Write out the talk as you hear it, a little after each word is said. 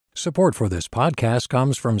Support for this podcast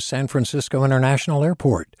comes from San Francisco International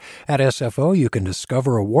Airport. At SFO, you can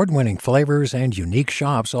discover award-winning flavors and unique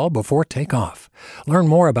shops all before takeoff. Learn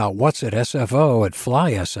more about what's at SFO at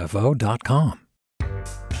flysfo.com.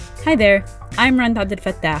 Hi there, I'm Randa Abdel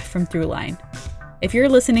Fattah from Throughline. If you're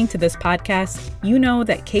listening to this podcast, you know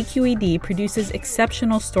that KQED produces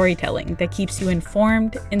exceptional storytelling that keeps you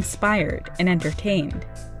informed, inspired, and entertained.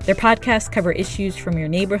 Their podcasts cover issues from your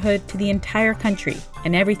neighborhood to the entire country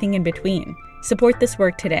and everything in between. Support this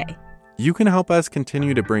work today. You can help us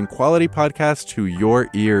continue to bring quality podcasts to your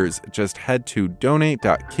ears. Just head to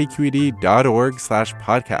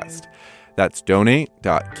donate.kqed.org/podcast. That's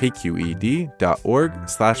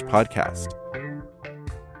donate.kqed.org/podcast.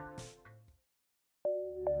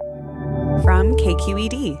 From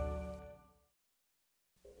KQED.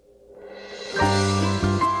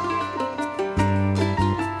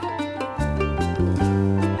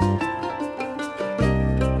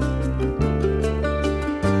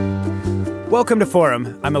 Welcome to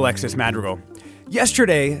Forum. I'm Alexis Madrigal.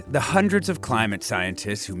 Yesterday, the hundreds of climate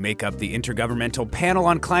scientists who make up the Intergovernmental Panel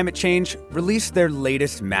on Climate Change released their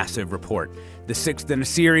latest massive report, the sixth in a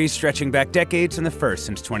series stretching back decades and the first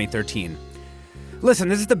since 2013. Listen,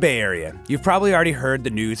 this is the Bay Area. You've probably already heard the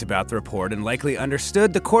news about the report and likely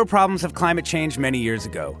understood the core problems of climate change many years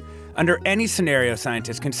ago. Under any scenario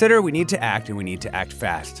scientists consider, we need to act, and we need to act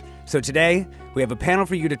fast. So today, we have a panel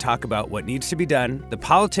for you to talk about what needs to be done, the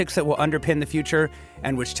politics that will underpin the future,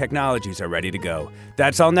 and which technologies are ready to go.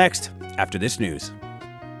 That's all next, after this news.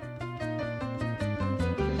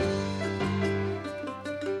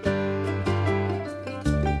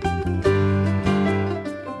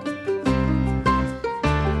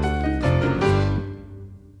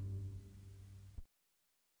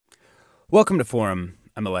 Welcome to Forum.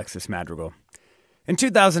 I'm Alexis Madrigal. In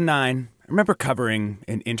 2009, I remember covering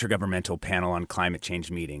an Intergovernmental Panel on Climate Change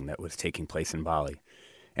meeting that was taking place in Bali.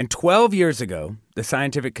 And 12 years ago, the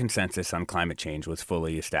scientific consensus on climate change was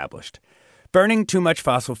fully established. Burning too much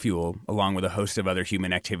fossil fuel, along with a host of other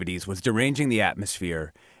human activities, was deranging the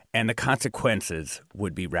atmosphere, and the consequences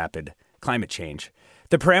would be rapid climate change.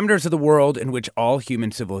 The parameters of the world in which all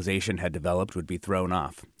human civilization had developed would be thrown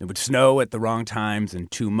off. It would snow at the wrong times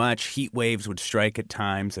and too much. Heat waves would strike at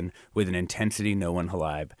times and with an intensity no one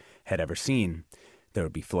alive had ever seen. There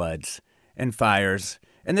would be floods and fires.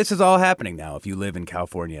 And this is all happening now. If you live in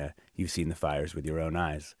California, you've seen the fires with your own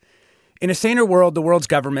eyes. In a saner world, the world's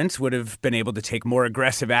governments would have been able to take more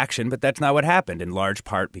aggressive action, but that's not what happened, in large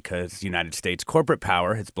part because United States corporate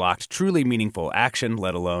power has blocked truly meaningful action,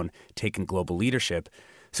 let alone taking global leadership.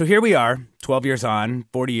 So here we are, 12 years on,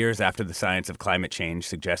 40 years after the science of climate change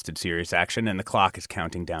suggested serious action, and the clock is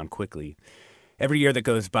counting down quickly. Every year that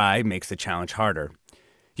goes by makes the challenge harder.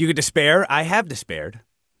 You could despair. I have despaired,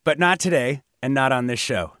 but not today and not on this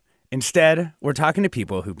show. Instead, we're talking to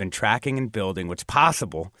people who've been tracking and building what's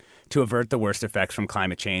possible to avert the worst effects from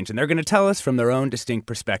climate change, and they're going to tell us from their own distinct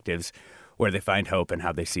perspectives where they find hope and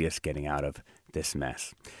how they see us getting out of this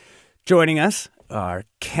mess. Joining us are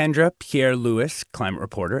Kendra Pierre-Louis, climate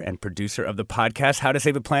reporter and producer of the podcast How to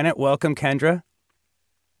Save a Planet. Welcome, Kendra.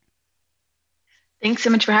 Thanks so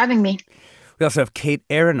much for having me. We also have Kate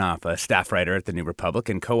Aronoff, a staff writer at The New Republic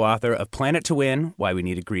and co-author of Planet to Win, Why We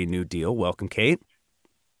Need a Green New Deal. Welcome, Kate.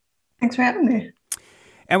 Thanks for having me.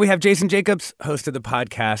 And we have Jason Jacobs, host of the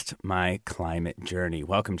podcast My Climate Journey.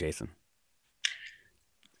 Welcome, Jason.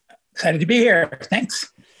 Excited to be here.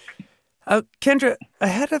 Thanks. Kendra,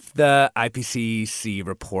 ahead of the IPCC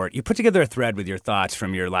report, you put together a thread with your thoughts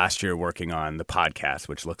from your last year working on the podcast,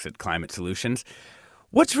 which looks at climate solutions.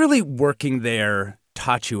 What's really working there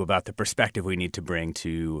taught you about the perspective we need to bring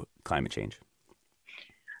to climate change?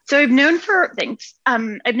 So I've known for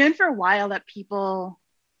a while that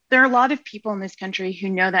there are a lot of people in this country who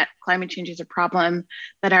know that climate change is a problem,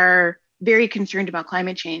 that are very concerned about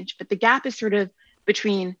climate change. But the gap is sort of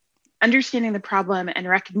between understanding the problem and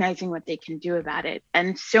recognizing what they can do about it.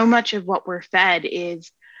 And so much of what we're fed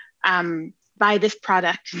is buy this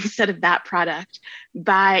product instead of that product.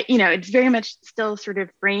 It's very much still sort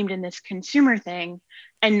of framed in this consumer thing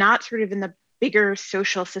and not sort of in the bigger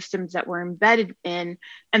social systems that we're embedded in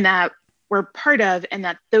and that we're part of, and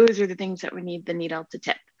that those are the things that we need the needle to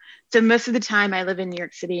tip. So most of the time I live in New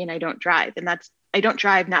York City and I don't drive. And I don't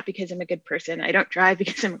drive not because I'm a good person. I don't drive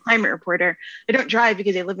because I'm a climate reporter. I don't drive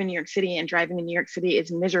because I live in New York City and driving in New York City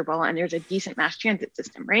is miserable and there's a decent mass transit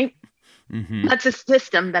system, right? Mm-hmm. That's a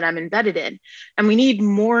system that I'm embedded in. And we need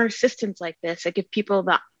more systems like this that give people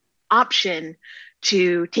the option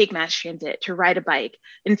to take mass transit, to ride a bike,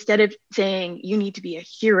 instead of saying you need to be a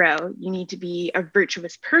hero, you need to be a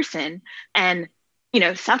virtuous person and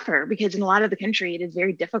suffer, because in a lot of the country, it is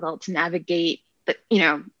very difficult to navigate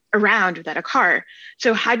around without a car.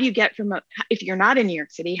 So how do you get if you're not in New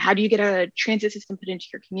York City, how do you get a transit system put into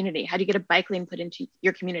your community? How do you get a bike lane put into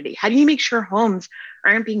your community? How do you make sure homes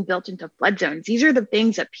aren't being built into flood zones? These are the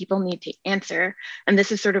things that people need to answer. And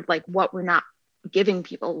this is sort of like what we're not giving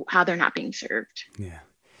people, how they're not being served. Yeah.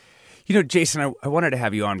 Jason, I wanted to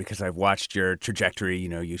have you on because I've watched your trajectory.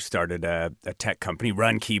 You started a tech company,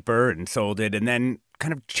 Runkeeper, and sold it, and then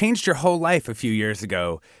kind of changed your whole life a few years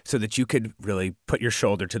ago so that you could really put your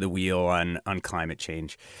shoulder to the wheel on climate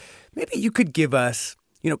change. Maybe you could give us,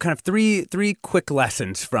 kind of three quick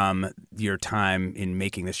lessons from your time in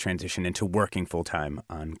making this transition into working full time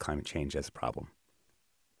on climate change as a problem.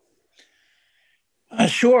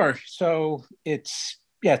 Sure. So it's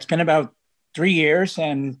been about 3 years.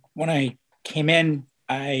 And when I came in,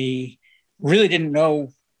 I really didn't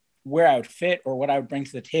know where I would fit or what I would bring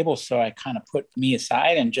to the table. So I kind of put me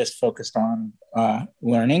aside and just focused on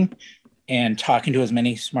learning and talking to as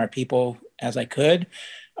many smart people as I could.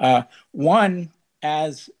 One,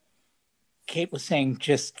 as Kate was saying,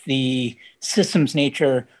 just the systems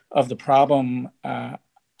nature of the problem,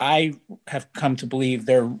 I have come to believe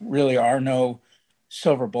there really are no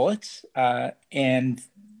silver bullets. And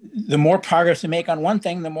the more progress we make on one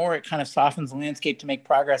thing, the more it kind of softens the landscape to make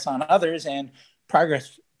progress on others. And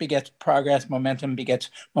progress begets progress, momentum begets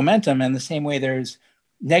momentum. And the same way there's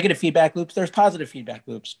negative feedback loops, there's positive feedback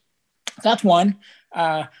loops. That's one.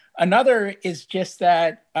 Another is just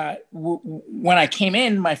that when I came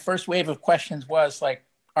in, my first wave of questions was like,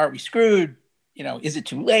 are we screwed? Is it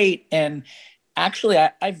too late? And actually,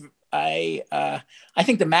 I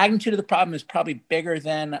think the magnitude of the problem is probably bigger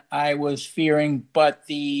than I was fearing, but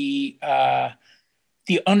the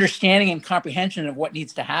understanding and comprehension of what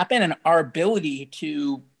needs to happen and our ability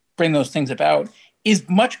to bring those things about is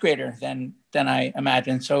much greater than I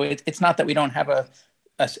imagined. So it's not that we don't have a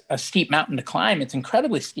steep mountain to climb. It's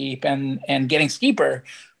incredibly steep and getting steeper,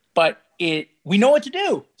 but we know what to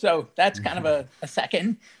do. So that's kind of a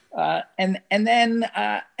second. And then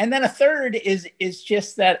a third is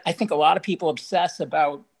just that I think a lot of people obsess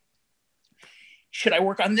about, should I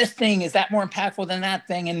work on this thing? Is that more impactful than that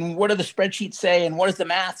thing? And what do the spreadsheets say? And what does the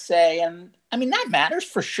math say? And I mean, that matters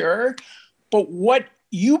for sure. But what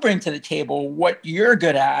you bring to the table, what you're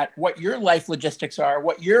good at, what your life logistics are,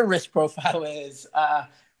 what your risk profile is,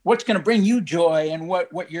 what's going to bring you joy, and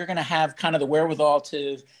what you're going to have kind of the wherewithal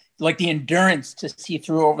to, like the endurance to see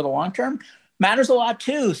through over the long term, matters a lot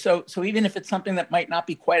too. So even if it's something that might not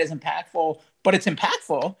be quite as impactful, but it's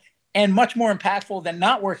impactful and much more impactful than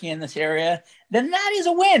not working in this area, then that is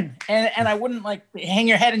a win. And I wouldn't like hang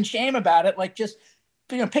your head in shame about it. Like just,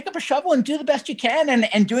 pick up a shovel and do the best you can.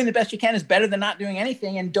 And doing the best you can is better than not doing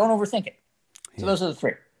anything, and don't overthink it. So those are the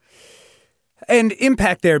three. And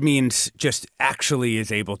impact there means just actually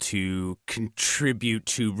is able to contribute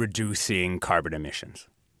to reducing carbon emissions.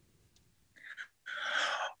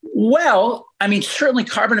 Well, I mean, certainly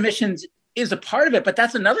carbon emissions is a part of it, but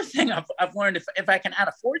that's another thing I've learned, if I can add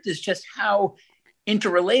a fourth, is just how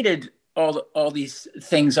interrelated all these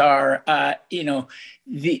things are.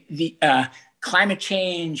 The climate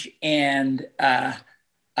change and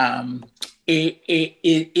it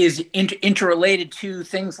is interrelated to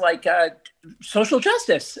things like social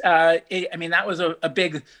justice. That was a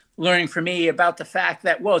big learning for me about the fact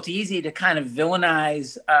that, well, it's easy to kind of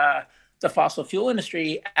villainize the fossil fuel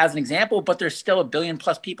industry as an example, but there's still 1 billion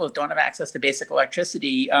plus people that don't have access to basic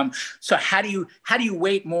electricity. So how do you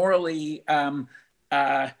weight morally,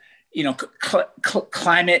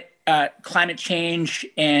 climate change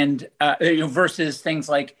and versus things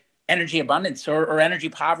like energy abundance or energy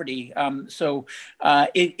poverty? So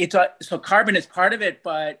carbon is part of it,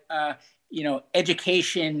 but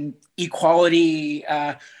education, equality,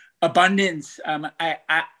 abundance.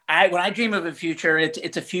 When I dream of a future,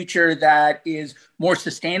 it's a future that is more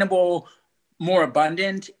sustainable, more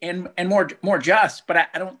abundant, and more just. But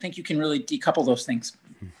I don't think you can really decouple those things.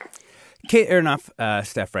 Kate Aronoff,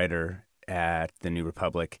 staff writer at the New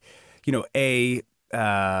Republic,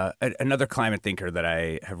 another climate thinker that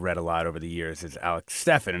I have read a lot over the years is Alex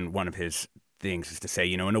Steffen, and one of his things is to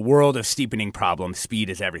say, in a world of steepening problems, speed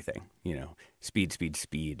is everything.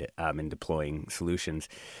 Speed in deploying solutions.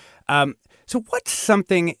 So what's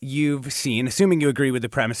something you've seen, assuming you agree with the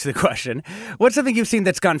premise of the question, what's something you've seen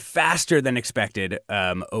that's gone faster than expected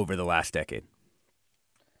over the last decade?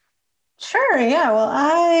 Sure. Yeah. Well,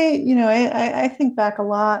 I think back a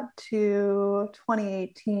lot to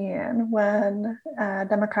 2018 when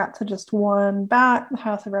Democrats had just won back the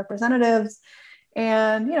House of Representatives.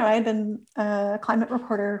 And, I had been a climate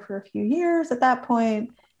reporter for a few years at that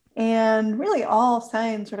point. And really all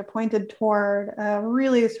signs sort of pointed toward a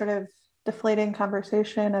really sort of deflating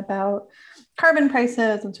conversation about carbon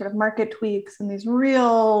prices and sort of market tweaks and these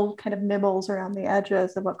real kind of nibbles around the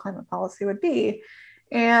edges of what climate policy would be.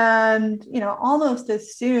 And, almost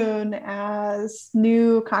as soon as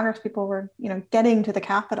new Congress people were, getting to the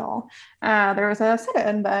Capitol, there was a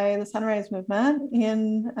sit-in by the Sunrise Movement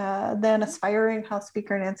in then aspiring House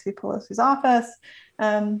Speaker Nancy Pelosi's office,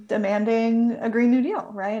 demanding a Green New Deal,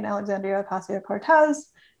 right? And Alexandria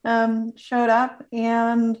Ocasio-Cortez showed up,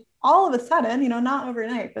 and all of a sudden, not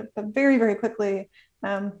overnight, but very, very quickly,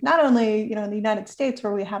 not only, in the United States,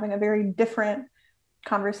 where we're having a very different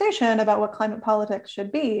conversation about what climate politics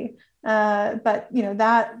should be, but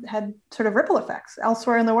that had sort of ripple effects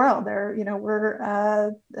elsewhere in the world. There,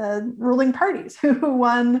 were ruling parties who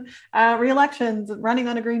won re-elections running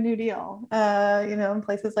on a Green New Deal. In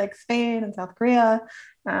places like Spain and South Korea.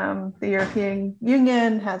 The European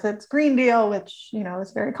Union has its Green Deal, which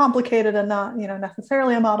is very complicated and not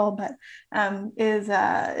necessarily a model, but is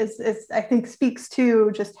I think speaks to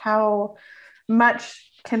just how much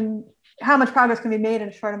progress can be made in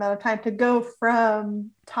a short amount of time, to go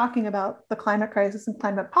from talking about the climate crisis and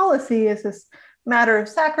climate policy as this matter of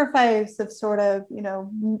sacrifice, of sort of,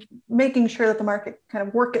 making sure that the market kind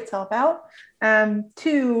of work itself out,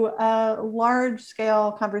 to a large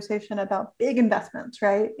scale conversation about big investments,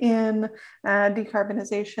 right, in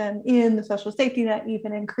decarbonization, in the social safety net,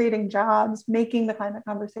 even in creating jobs, making the climate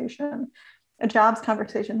conversation a jobs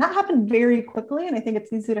conversation. That happened very quickly, and I think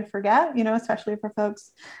it's easy to forget, especially for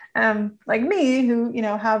folks like me who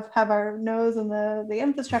have our nose in the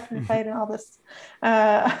infrastructure fight and all this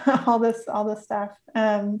stuff.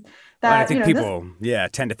 I think people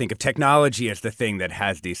tend to think of technology as the thing that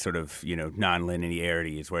has these sort of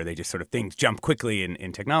non-linearities where they just sort of things jump quickly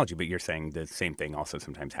in technology. But you're saying the same thing also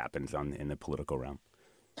sometimes happens in the political realm.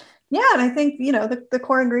 Yeah, and I think the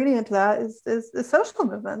core ingredient to that is social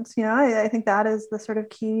movements. I think that is the sort of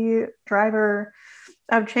key driver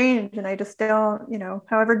of change. And I just don't,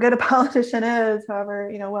 however good a politician is, however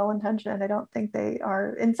well-intentioned, I don't think they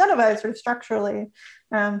are incentivized sort of structurally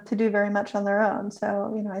to do very much on their own.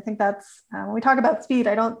 So I think that's when we talk about speed,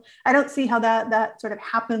 I don't see how that sort of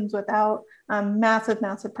happens without massive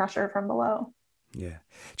pressure from below. Yeah,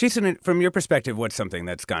 Jason, from your perspective, what's something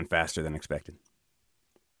that's gone faster than expected?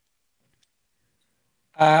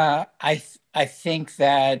 I think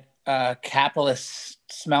that capitalists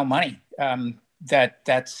smell money.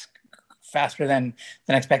 That's faster than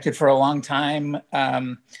expected for a long time.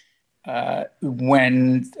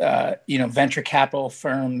 When venture capital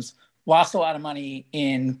firms lost a lot of money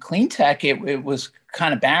in clean tech, it was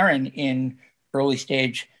kind of barren in early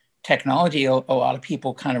stage technology. A lot of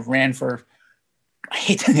people kind of ran for,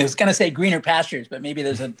 I was going to say greener pastures, but maybe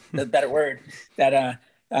there's a better word that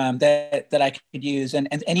I could use. And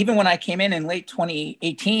even when I came in late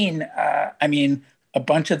 2018, a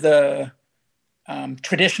bunch of the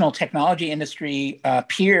traditional technology industry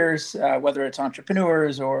peers, whether it's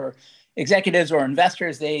entrepreneurs or executives or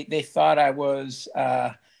investors, they thought I was,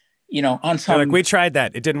 on some... They're like, we tried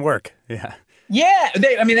that. It didn't work. Yeah. Yeah.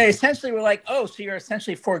 They essentially were like, oh, so you're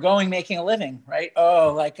essentially foregoing making a living, right?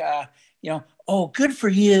 Oh, like, oh, good for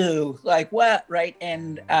you. Like what? Right.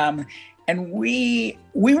 And we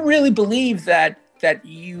really believe that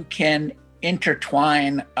you can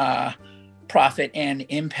intertwine profit and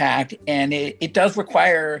impact, and it does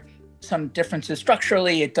require some differences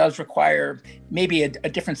structurally. It does require maybe a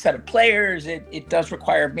different set of players. It does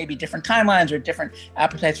require maybe different timelines or different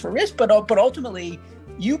appetites for risk. But ultimately,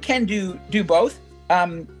 you can do both.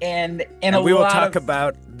 And we will talk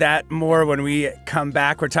about that more when we come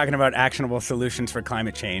back. We're talking about actionable solutions for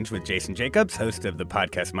climate change with Jason Jacobs, host of the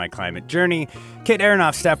podcast My Climate Journey, Kate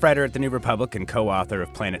Aronoff, staff writer at The New Republic and co-author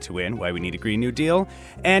of Planet to Win, Why We Need a Green New Deal,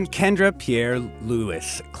 and Kendra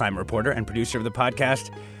Pierre-Louis, climate reporter and producer of the podcast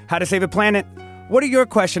How to Save a Planet. What are your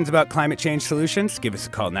questions about climate change solutions? Give us a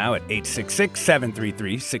call now at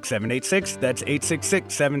 866-733-6786. That's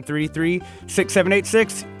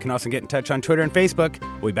 866-733-6786. You can also get in touch on Twitter and Facebook.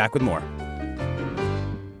 We'll be back with more.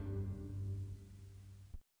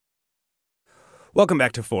 Welcome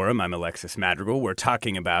back to Forum. I'm Alexis Madrigal. We're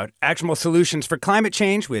talking about actionable solutions for climate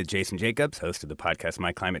change with Jason Jacobs, host of the podcast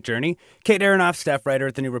My Climate Journey, Kate Aronoff, staff writer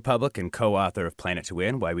at The New Republic and co-author of Planet to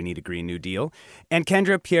Win, Why We Need a Green New Deal, and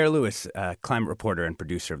Kendra Pierre-Louis, climate reporter and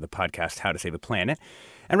producer of the podcast How to Save a Planet.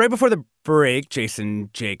 And right before the break, Jason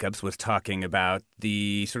Jacobs was talking about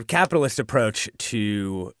the sort of capitalist approach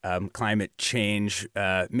to climate change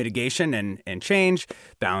mitigation and change,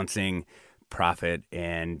 balancing profit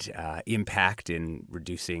and impact in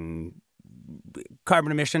reducing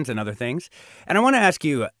carbon emissions and other things. And I want to ask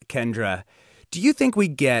you, Kendra, do you think we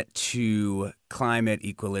get to climate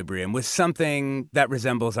equilibrium with something that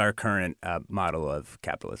resembles our current model of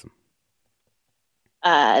capitalism?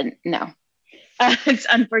 No. It's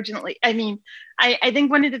unfortunately, I mean, I think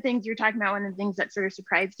one of the things you're talking about, one of the things that sort of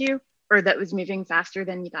surprised you or that was moving faster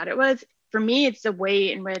than you thought it was, for me, it's the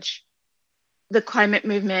way in which the climate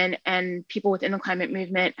movement and people within the climate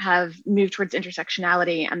movement have moved towards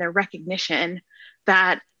intersectionality and their recognition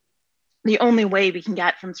that the only way we can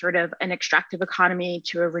get from sort of an extractive economy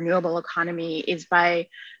to a renewable economy is by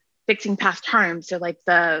fixing past harms. So like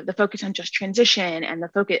the focus on just transition and the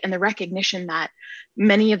focus and the recognition that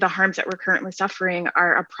many of the harms that we're currently suffering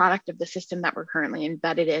are a product of the system that we're currently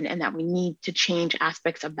embedded in, and that we need to change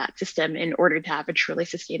aspects of that system in order to have a truly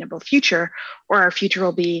sustainable future, or our future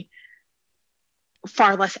will be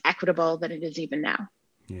far less equitable than it is even now.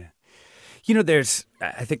 Yeah.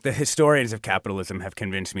 I think the historians of capitalism have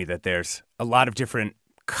convinced me that there's a lot of different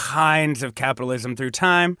kinds of capitalism through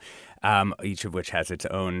time, each of which has its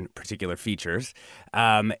own particular features.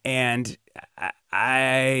 And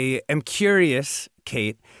I am curious,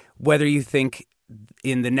 Kate, whether you think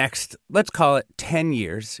in the next, let's call it 10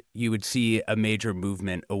 years, you would see a major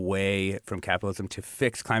movement away from capitalism to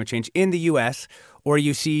fix climate change in the U.S., or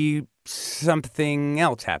you see something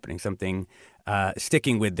else happening, something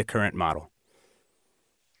sticking with the current model?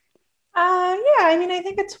 Yeah, I mean, I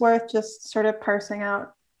think it's worth just sort of parsing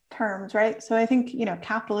out terms, right? So I think,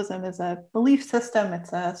 capitalism is a belief system.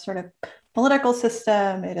 It's a sort of political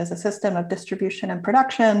system. It is a system of distribution and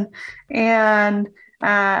production. And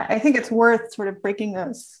I think it's worth sort of breaking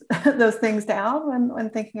those things down when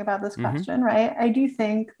thinking about this question, right? I do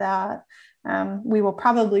think that we will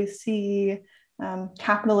probably see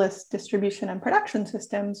capitalist distribution and production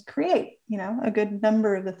systems create, a good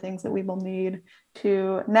number of the things that we will need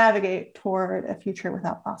to navigate toward a future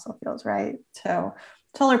without fossil fuels, right? So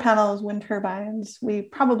solar panels, wind turbines, we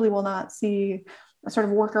probably will not see a sort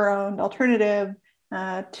of worker-owned alternative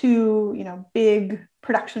to, big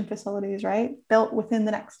production facilities, right, built within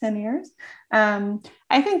the next 10 years.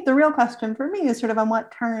 I think the real question for me is sort of on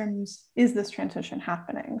what terms is this transition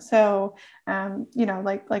happening? So,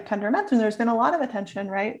 like Kendra mentioned, there's been a lot of attention,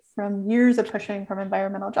 right, from years of pushing from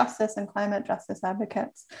environmental justice and climate justice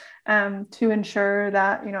advocates to ensure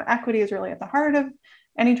that, equity is really at the heart of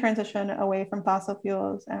any transition away from fossil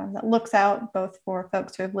fuels that looks out both for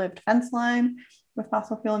folks who have lived fence line with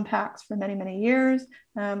fossil fuel impacts for many, many years,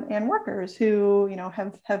 and workers who,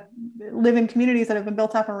 have live in communities that have been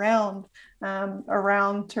built up around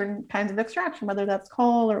certain kinds of extraction, whether that's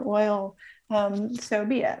coal or oil, so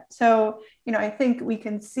be it. So, I think we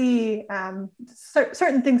can see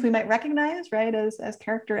certain things we might recognize, right, as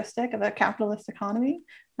characteristic of a capitalist economy,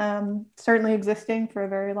 certainly existing for a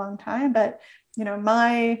very long time. But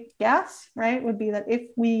my guess, right, would be that if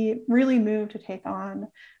we really move to take on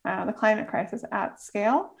the climate crisis at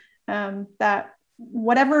scale, that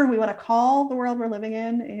whatever we want to call the world we're living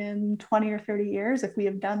in 20 or 30 years, if we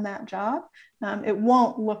have done that job, it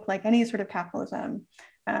won't look like any sort of capitalism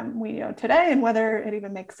we know today, and whether it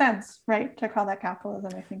even makes sense, right, to call that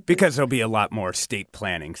capitalism, I think. Because there'll be a lot more state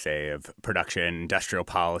planning, say, of production, industrial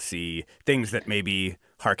policy, things that maybe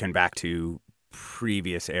harken back to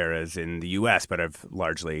previous eras in the U.S., but have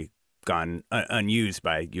largely gone unused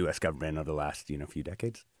by U.S. government over the last, few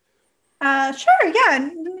decades? Sure. Yeah.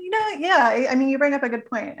 Yeah. I mean, you bring up a good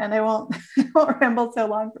point, and I won't ramble so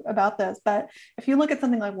long about this, but if you look at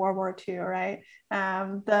something like World War II, right,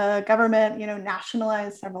 the government,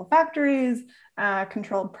 nationalized several factories,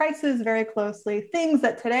 controlled prices very closely, things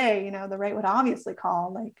that today, the right would obviously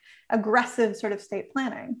call like aggressive sort of state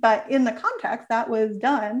planning. But in the context, that was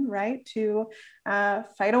done, right, to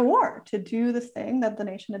fight a war, to do this thing that the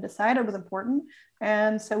nation had decided was important.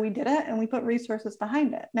 And so we did it, and we put resources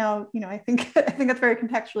behind it. Now, I think that's very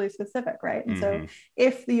contextually specific, right? And so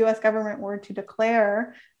if the U.S. government were to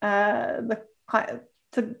declare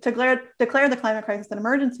declare the climate crisis an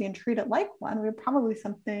emergency and treat it like one, we would probably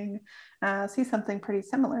see something pretty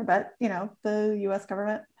similar. But the U.S.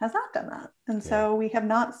 government has not done that, and so we have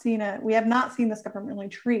not seen it. We have not seen this government really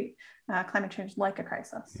treat climate change like a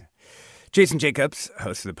crisis. Yeah. Jason Jacobs,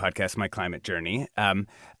 host of the podcast My Climate Journey. I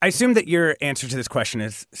assume that your answer to this question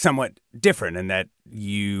is somewhat different, and that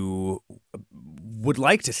you would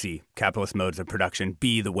like to see capitalist modes of production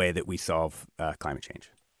be the way that we solve climate change.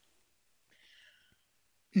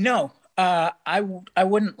 No, I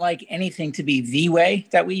wouldn't like anything to be the way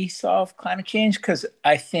that we solve climate change, because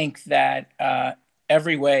I think that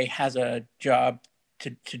every way has a job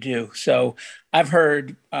to do. So I've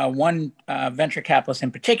heard one venture capitalist in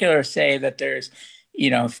particular say that there's,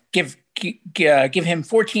 give give him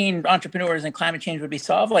 14 entrepreneurs and climate change would be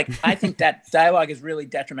solved. Like, I think that dialogue is really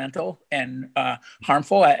detrimental and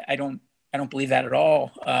harmful. I don't believe that at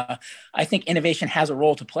all. I think innovation has a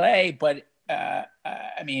role to play, but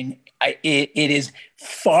it is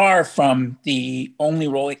far from the only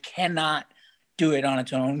role. It cannot do it on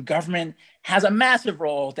its own. Government has a massive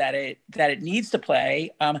role that it needs to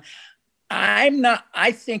play.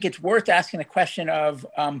 I think it's worth asking the question of,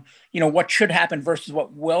 what should happen versus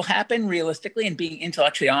what will happen realistically, and being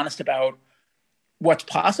intellectually honest about what's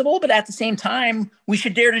possible. But at the same time, we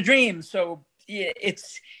should dare to dream. So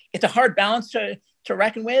it's a hard balance to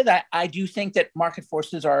reckon with. I do think that market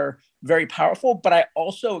forces are very powerful, but I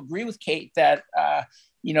also agree with Kate that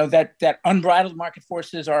that unbridled market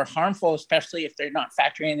forces are harmful, especially if they're not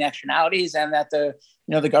factoring in the externalities, and that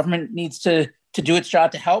the government needs to do its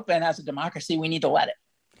job to help. And as a democracy, we need to let it.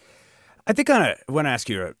 I think I want to ask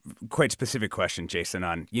you a quite specific question, Jason,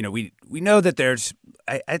 on, we know that there's,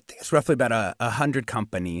 I think it's roughly about 100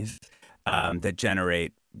 companies that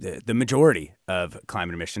generate the majority of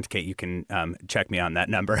climate emissions. Kate, you can check me on that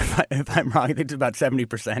number if I'm wrong. I think it's about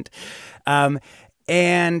 70%.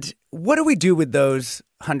 And what do we do with those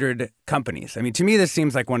 100 companies? I mean, to me, this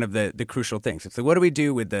seems like one of the crucial things. It's like, what do we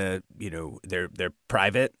do with their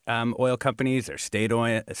private oil companies, their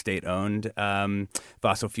state-owned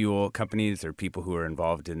fossil fuel companies, or people who are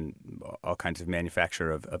involved in all kinds of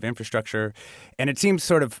manufacture of infrastructure? And it seems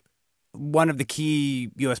sort of one of the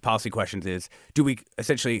key U.S. policy questions is, do we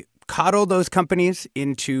essentially coddle those companies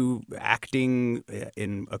into acting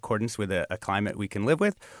in accordance with a climate we can live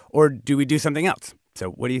with, or do we do something else? So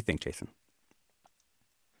what do you think, Jason?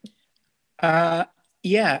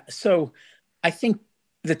 So I think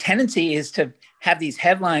the tendency is to have these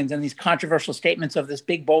headlines and these controversial statements of this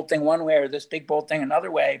big, bold thing one way or this big, bold thing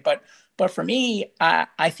another way. But for me,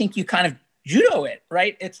 I think you kind of judo it,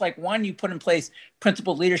 right? It's like, one, you put in place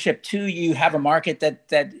principled leadership. Two, you have a market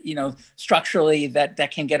that structurally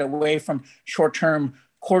that can get away from short-term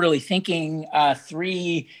quarterly thinking.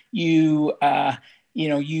 Three, you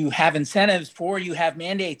have incentives. Four, you have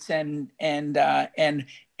mandates and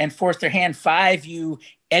force their hand. Five, you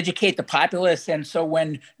educate the populace. And so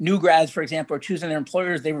when new grads, for example, are choosing their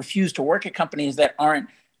employers, they refuse to work at companies that aren't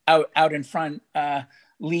out in front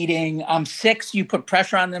leading. Six, you put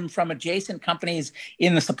pressure on them from adjacent companies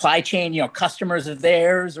in the supply chain, customers of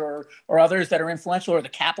theirs or others that are influential, or the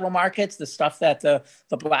capital markets, the stuff that the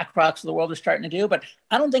BlackRocks of the world are starting to do. But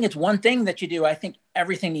I don't think it's one thing that you do. I think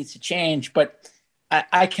everything needs to change. But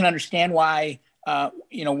I can understand why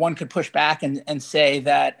one could push back and say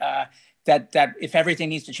that if everything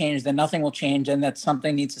needs to change, then nothing will change, and that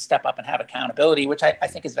something needs to step up and have accountability, which I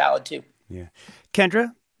think is valid too. Yeah,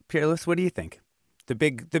 Kendra, Peerless, what do you think? The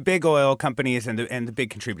big oil companies and the big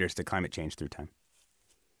contributors to climate change through time.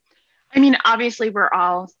 I mean, obviously, we're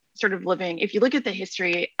all sort of living, if you look at the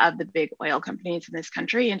history of the big oil companies in this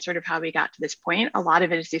country and sort of how we got to this point, a lot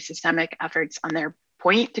of it is due to systemic efforts on their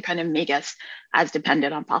point to kind of make us as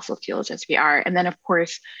dependent on fossil fuels as we are. And then, of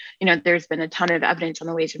course, there's been a ton of evidence on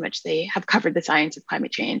the ways in which they have covered the science of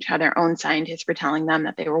climate change, how their own scientists were telling them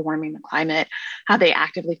that they were warming the climate, how they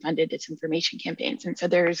actively funded disinformation campaigns. And so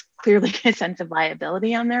there's clearly a sense of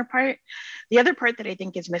liability on their part. The other part that I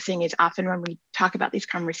think is missing is often when we talk about these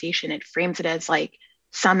conversations, it frames it as like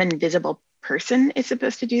some invisible person is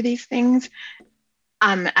supposed to do these things.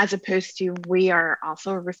 As opposed to, we are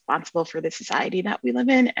also responsible for the society that we live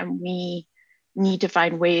in, and we need to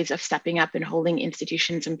find ways of stepping up and holding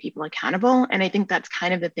institutions and people accountable. And I think that's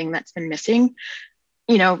kind of the thing that's been missing,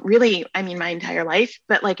 really, I mean, my entire life,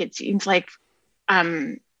 but like, it seems like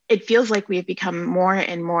it feels like we've become more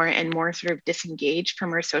and more and more sort of disengaged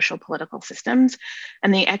from our social political systems.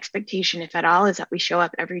 And the expectation, if at all, is that we show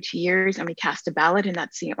up every 2 years and we cast a ballot, and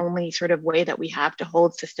that's the only sort of way that we have to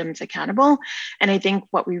hold systems accountable. And I think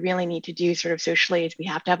what we really need to do sort of socially is we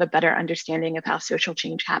have to have a better understanding of how social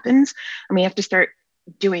change happens. And we have to start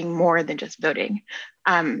doing more than just voting.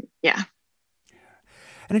 And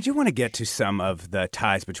I do want to get to some of the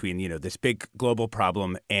ties between, this big global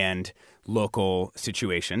problem and local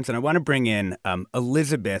situations. And I want to bring in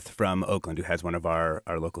Elizabeth from Oakland, who has one of our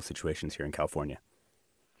local situations here in California.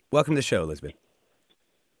 Welcome to the show, Elizabeth.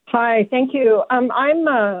 Hi, thank you. I'm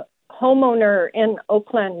a homeowner in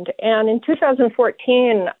Oakland, and in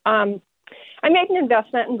 2014, I made an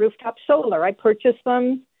investment in rooftop solar. I purchased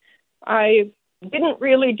them. I didn't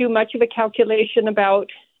really do much of a calculation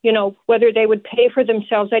about whether they would pay for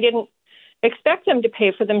themselves. I didn't expect them to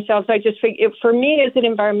pay for themselves. I just figured, for me as an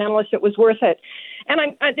environmentalist, it was worth it.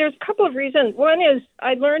 And there's a couple of reasons. One is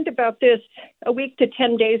I learned about this a week to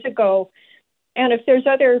 10 days ago. And if there's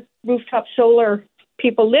other rooftop solar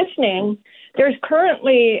people listening, there's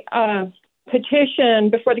currently a petition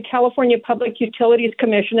before the California Public Utilities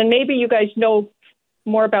Commission, and maybe you guys know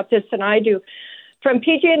more about this than I do, from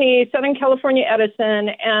PG&E, Southern California Edison,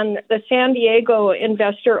 and the San Diego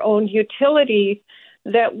investor-owned utility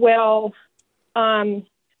that will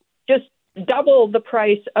just double the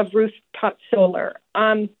price of rooftop solar.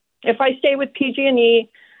 If I stay with PG&E,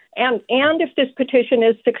 and if this petition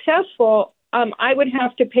is successful, I would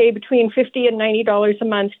have to pay between $50 and $90 a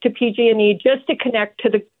month to PG&E just to connect to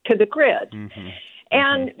the grid. Mm-hmm.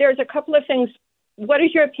 And there's a couple of things. What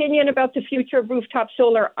is your opinion about the future of rooftop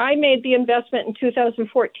solar? I made the investment in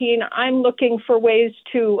 2014. I'm looking for ways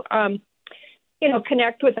to,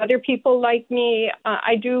 connect with other people like me.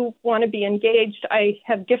 I do want to be engaged. I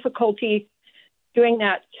have difficulty doing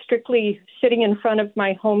that strictly sitting in front of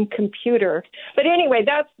my home computer. But anyway,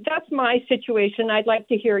 that's my situation. I'd like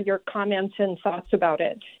to hear your comments and thoughts about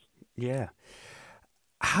it. Yeah.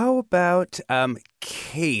 How about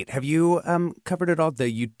Kate? Have you covered at all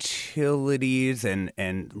the utilities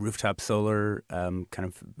and rooftop solar kind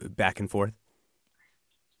of back and forth?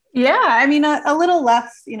 Yeah, I mean, a little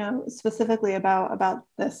less, specifically about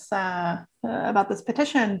this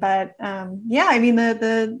petition, but yeah, I mean,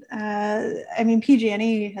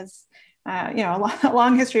 PG&E has a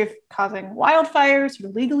long history of causing wildfires, sort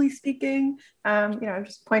of legally speaking.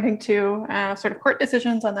 Just pointing to sort of court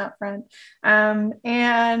decisions on that front.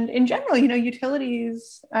 And in general,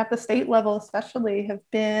 utilities at the state level, especially, have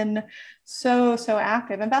been so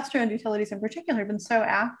active. Investor-owned utilities in particular have been so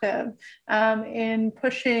active in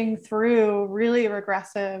pushing through really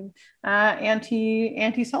regressive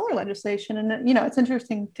anti-solar legislation. And it's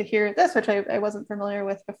interesting to hear this, which I wasn't familiar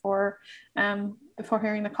with before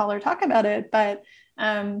hearing the caller talk about it. But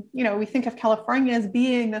we think of California as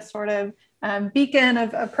being this sort of beacon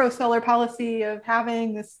of pro-solar policy, of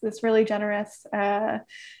having this really generous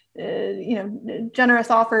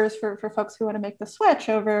offers for folks who want to make the switch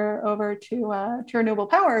over to renewable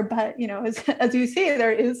power. But as you see,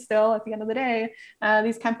 there is still, at the end of the day,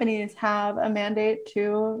 these companies have a mandate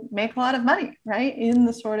to make a lot of money, right? In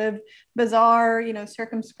the sort of bizarre,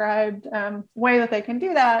 circumscribed way that they can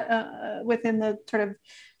do that within the sort of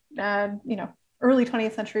early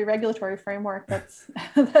 20th century regulatory framework that's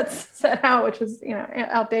set out, which is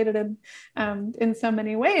outdated in so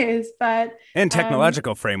many ways, and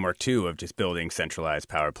technological framework too, of just building centralized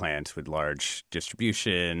power plants with large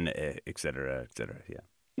distribution, et cetera, et cetera.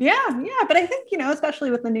 Yeah. But I think especially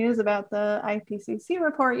with the news about the IPCC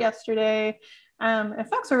report yesterday, if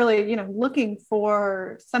folks are really looking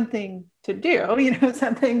for something to do,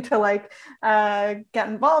 something to get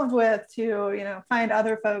involved with, to find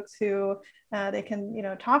other folks who they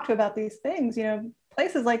can talk to about these things,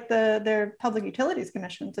 places like their public utilities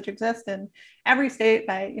commissions, which exist in every state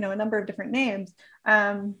by a number of different names,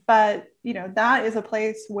 but that is a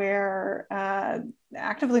place where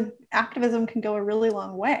activism can go a really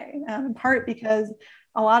long way, in part because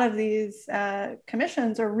a lot of these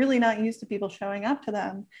commissions are really not used to people showing up to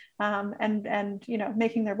them and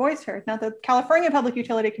making their voice heard. Now, the California Public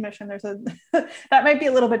Utility Commission, that might be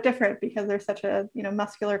a little bit different because there's such a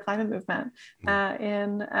muscular climate movement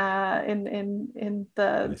in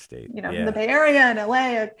the state, in the Bay Area and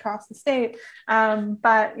LA, across the state.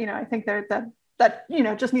 But I think that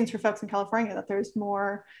just means for folks in California that there's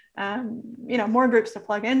more more groups to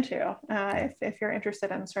plug into if you're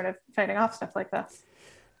interested in sort of fighting off stuff like this.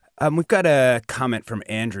 We've got a comment from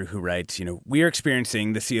Andrew who writes, we are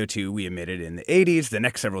experiencing the CO2 we emitted in the 80s. The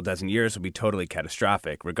next several dozen years will be totally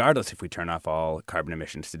catastrophic, regardless if we turn off all carbon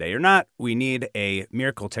emissions today or not. We need a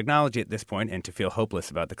miracle technology at this point, and to feel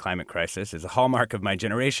hopeless about the climate crisis is a hallmark of my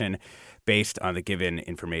generation based on the given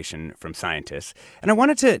information from scientists. And I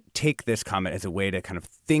wanted to take this comment as a way to kind of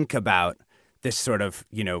think about this sort of,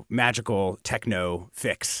 magical techno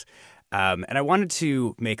fix. And I wanted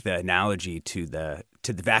to make the analogy to the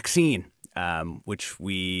vaccine, which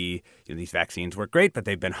these vaccines work great, but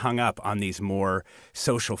they've been hung up on these more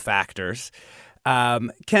social factors.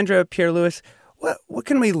 Kendra, Pierre-Louis, what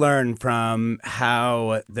can we learn from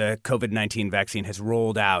how the COVID-19 vaccine has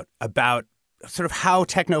rolled out about sort of how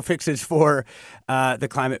techno fixes for the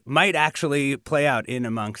climate might actually play out in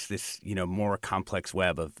amongst this, more complex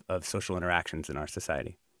web of social interactions in our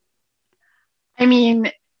society? I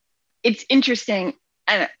mean, it's interesting.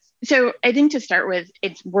 So I think to start with,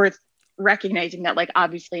 it's worth recognizing that,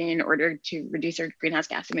 obviously, in order to reduce our greenhouse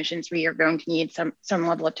gas emissions, we are going to need some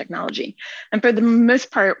level of technology. And for the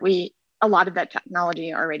most part, a lot of that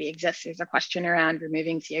technology already exists. There's a question around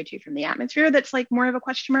removing CO2 from the atmosphere that's more of a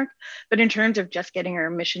question mark. But in terms of just getting our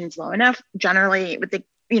emissions low enough, generally,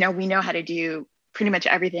 we know how to do pretty much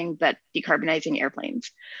everything but decarbonizing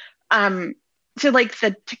airplanes. So like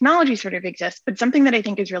the technology sort of exists, but something that I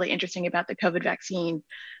think is really interesting about the COVID vaccine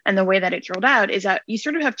and the way that it's rolled out is that you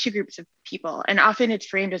sort of have two groups of people. And often it's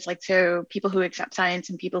framed as like, so people who accept science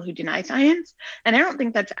and people who deny science. And I don't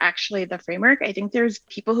think that's actually the framework. I think there's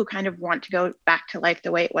people who kind of want to go back to life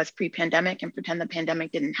the way it was pre-pandemic and pretend the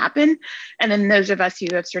pandemic didn't happen. And then those of us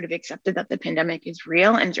who have sort of accepted that the pandemic is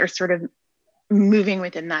real and are sort of moving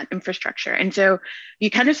within that infrastructure. And so you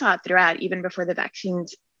kind of saw it throughout, even before the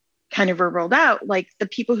vaccines kind of were rolled out, like the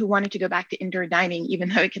people who wanted to go back to indoor dining, even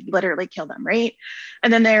though it could literally kill them, right?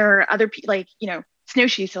 And then there are other people, like,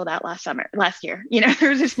 snowshoes sold out last year. There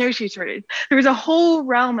was a snowshoe shortage. There was a whole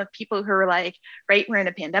realm of people who were like, right, we're in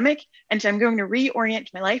a pandemic. And so I'm going to reorient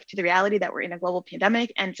my life to the reality that we're in a global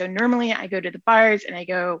pandemic. And so normally I go to the bars and I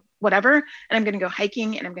go whatever, and I'm going to go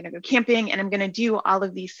hiking and I'm going to go camping and I'm going to do all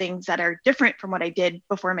of these things that are different from what I did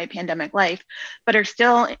before my pandemic life, but are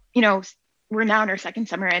still, we're now in our second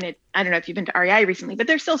summer, and I don't know if you've been to REI recently, but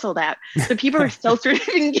they're still sold out. So people are still sort of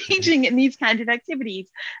engaging in these kinds of activities,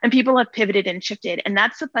 and people have pivoted and shifted. And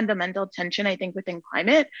that's the fundamental tension, I think, within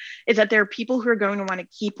climate, is that there are people who are going to want to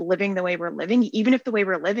keep living the way we're living, even if the way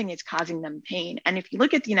we're living is causing them pain. And if you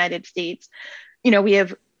look at the United States, we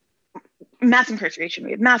have mass incarceration,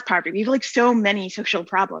 we have mass poverty, we have like so many social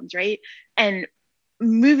problems, right? And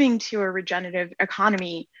moving to a regenerative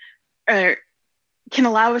economy, can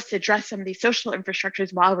allow us to address some of these social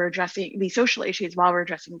infrastructures while we're addressing these social issues, while we're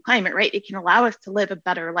addressing climate, right? It can allow us to live a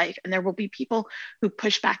better life. And there will be people who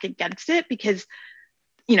push back against it because,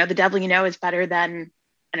 the devil you know is better than,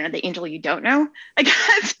 I don't know, the angel you don't know, I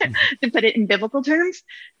guess, to put it in biblical terms.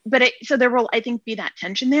 But so there will, I think, be that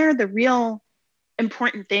tension there. The real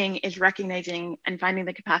important thing is recognizing and finding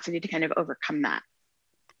the capacity to kind of overcome that.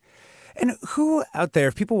 And who out there,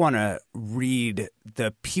 if people want to read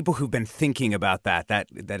the people who've been thinking about that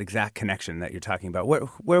exact connection that you're talking about,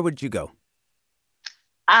 where would you go?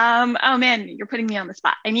 Oh man, you're putting me on the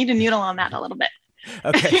spot. I need to noodle on that a little bit.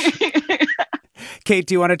 Okay. Kate,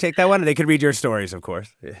 do you want to take that one? They could read your stories, of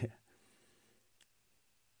course.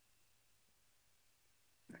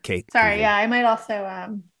 Kate. Sorry, yeah, I might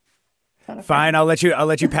also Fine, I'll let you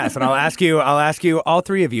pass, and I'll ask you all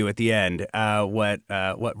three of you at the end what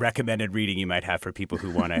recommended reading you might have for people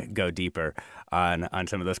who want to go deeper on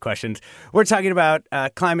some of those questions. We're talking about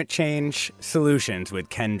climate change solutions with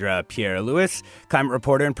Kendra Pierre-Louis, climate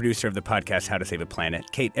reporter and producer of the podcast How to Save a Planet,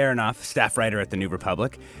 Kate Aronoff, staff writer at The New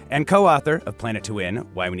Republic, and co-author of Planet to Win: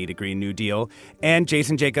 Why We Need a Green New Deal, and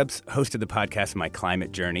Jason Jacobs, host of the podcast My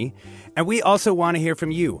Climate Journey. And we also want to hear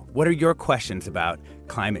from you. What are your questions about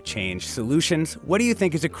climate change solutions? What do you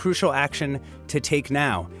think is a crucial action to take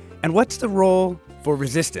now? And what's the role for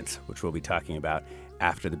resistance, which we'll be talking about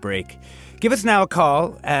after the break? Give us now a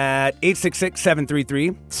call at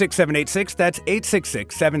 866-733-6786. That's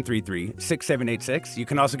 866-733-6786. You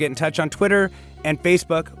can also get in touch on Twitter and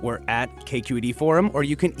Facebook. We're at KQED Forum, or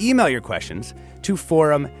you can email your questions to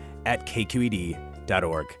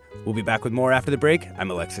forum@kqed.org. We'll be back with more after the break.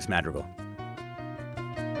 I'm Alexis Madrigal.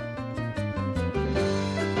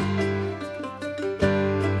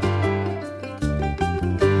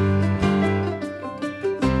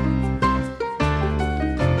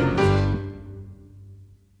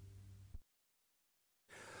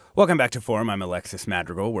 Welcome back to Forum. I'm Alexis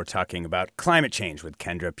Madrigal. We're talking about climate change with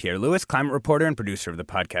Kendra Pierre-Louis, climate reporter and producer of the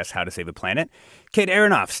podcast How to Save a Planet, Kate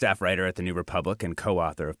Aronoff, staff writer at The New Republic and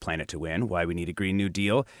co-author of Planet to Win: Why We Need a Green New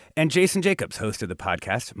Deal, and Jason Jacobs, host of the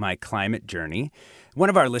podcast My Climate Journey. One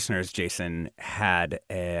of our listeners, Jason, had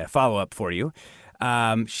a follow-up for you.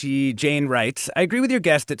 Jane writes, I agree with your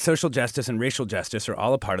guest that social justice and racial justice are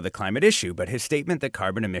all a part of the climate issue, but his statement that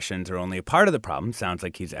carbon emissions are only a part of the problem sounds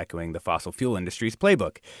like he's echoing the fossil fuel industry's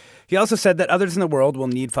playbook. He also said that others in the world will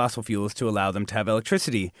need fossil fuels to allow them to have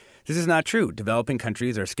electricity. This is not true. Developing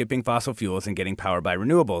countries are skipping fossil fuels and getting power by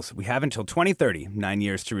renewables. We have until 2030, 9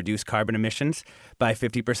 years, to reduce carbon emissions by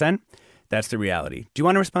 50%. That's the reality. Do you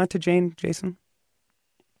want to respond to Jane, Jason?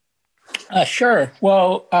 Sure.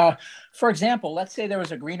 Well, for example, let's say there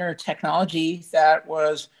was a greener technology that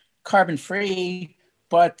was carbon-free,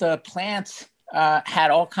 but the plants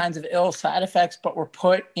had all kinds of ill side effects, but were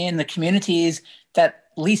put in the communities that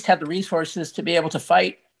least had the resources to be able to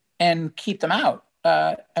fight and keep them out.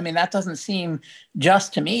 That doesn't seem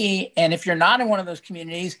just to me. And if you're not in one of those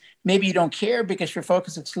communities, maybe you don't care because you're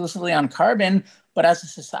focused exclusively on carbon. But as a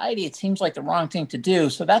society, it seems like the wrong thing to do.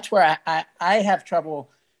 So that's where I have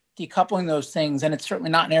trouble decoupling those things. And it's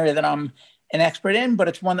certainly not an area that I'm an expert in, but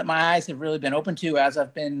it's one that my eyes have really been open to as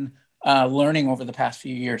I've been learning over the past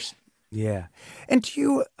few years. Yeah. And do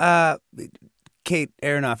you, Kate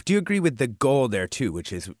Aronoff, do you agree with the goal there too,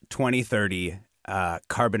 which is 2030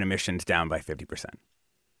 carbon emissions down by 50%?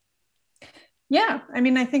 Yeah, I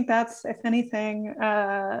mean, I think that's, if anything,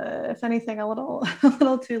 a little a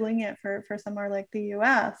little too lenient for somewhere like the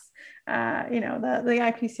U.S. The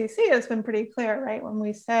IPCC has been pretty clear, right? When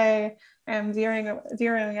we say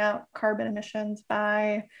zeroing out carbon emissions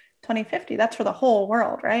by 2050, that's for the whole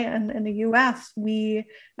world, right? And in the US, we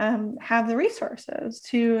have the resources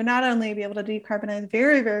to not only be able to decarbonize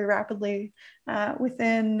very, very rapidly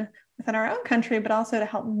within our own country, but also to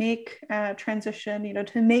help make transition,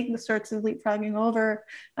 to make the sorts of leapfrogging over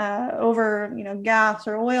gas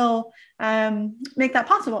or oil, make that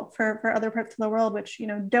possible for other parts of the world, which,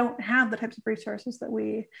 don't have the types of resources that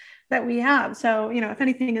we have. So, if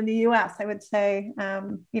anything in the US, I would say,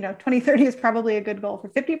 2030 is probably a good goal for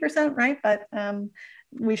 50%, right? But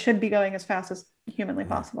we should be going as fast as humanly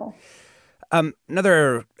possible.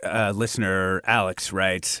 Another listener, Alex,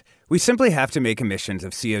 writes, "We simply have to make emissions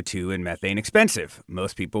of CO2 and methane expensive.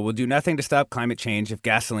 Most people will do nothing to stop climate change if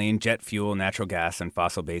gasoline, jet fuel, natural gas, and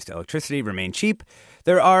fossil-based electricity remain cheap.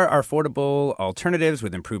 There are affordable alternatives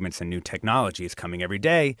with improvements in new technologies coming every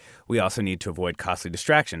day. We also need to avoid costly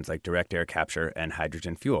distractions like direct air capture and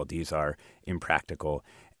hydrogen fuel. These are impractical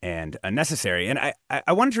and unnecessary." And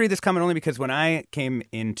I wanted to read this comment only because when I came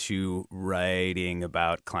into writing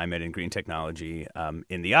about climate and green technology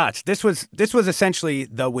in the aughts, this was essentially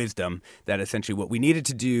the wisdom that essentially what we needed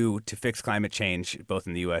to do to fix climate change, both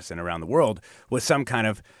in the U.S. and around the world, was some kind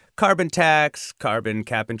of carbon tax, carbon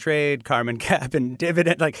cap and trade, carbon cap and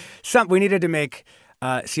dividend. We needed to make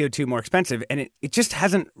CO2 more expensive, and it just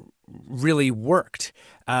hasn't really worked.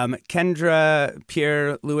 Kendra,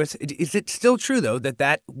 Pierre, Lewis, is it still true, though,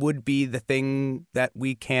 that would be the thing that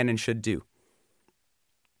we can and should do?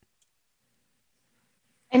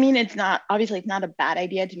 I mean, it's not a bad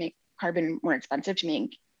idea to make carbon more expensive to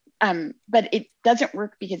make, but it doesn't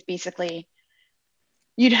work because basically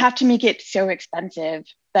you'd have to make it so expensive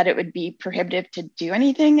that it would be prohibitive to do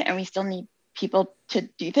anything, and we still need people to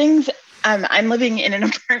do things. I'm living in an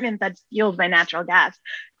apartment that's fueled by natural gas,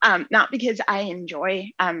 not because I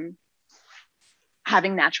enjoy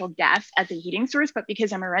having natural gas as a heating source, but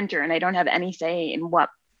because I'm a renter and I don't have any say in what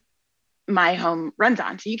my home runs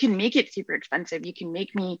on. So you can make it super expensive. You can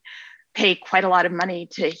make me pay quite a lot of money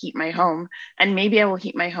to heat my home, and maybe I will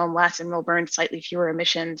heat my home less and will burn slightly fewer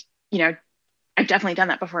emissions. I've definitely done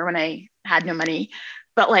that before when I had no money,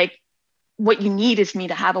 but what you need is me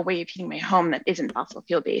to have a way of heating my home that isn't fossil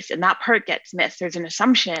fuel based. And that part gets missed. There's an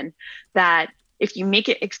assumption that if you make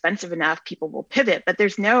it expensive enough, people will pivot, but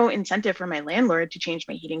there's no incentive for my landlord to change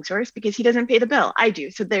my heating source because he doesn't pay the bill. I do.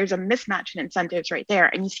 So there's a mismatch in incentives right there.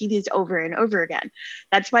 And you see these over and over again.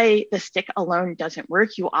 That's why the stick alone doesn't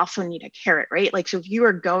work. You also need a carrot, right? So if you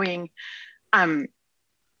are going,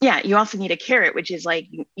 you also need a carrot, which is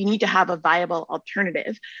you need to have a viable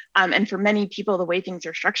alternative. And for many people, the way things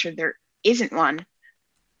are structured, there isn't one.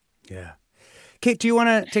 Yeah. Kate, do you want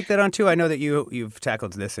to take that on too? I know that you've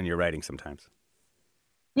tackled this in your writing sometimes.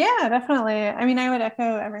 Yeah, definitely. I mean, I would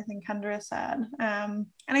echo everything Kendra said. And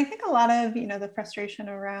I think a lot of, the frustration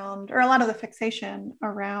around, or a lot of the fixation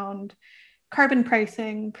around carbon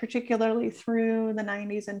pricing, particularly through the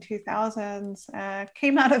 90s and 2000s,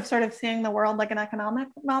 came out of sort of seeing the world like an economic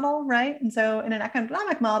model, right? And so in an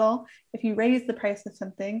economic model, if you raise the price of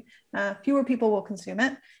something, fewer people will consume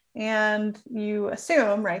it. And you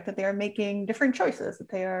assume, right, that they are making different choices, that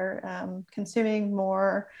they are consuming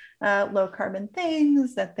more low carbon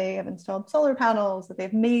things, that they have installed solar panels, that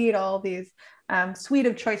they've made all these suite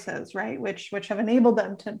of choices, right, which have enabled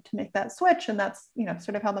them to make that switch. And that's,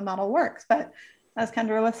 sort of how the model works. But as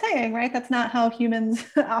Kendra was saying, right, that's not how humans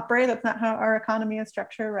operate. That's not how our economy is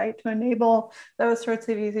structured, right, to enable those sorts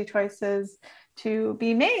of easy choices to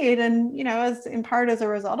be made. And, as in part as a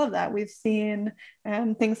result of that, we've seen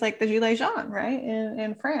things like the Gilets jaunes, right,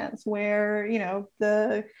 in France, where,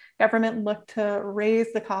 the government looked to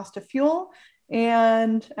raise the cost of fuel.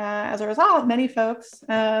 And as a result, many folks,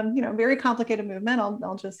 very complicated movement,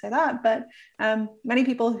 I'll just say that, but many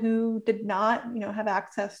people who did not, have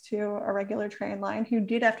access to a regular train line, who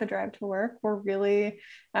did have to drive to work, were really,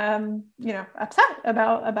 upset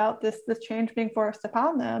about this change being forced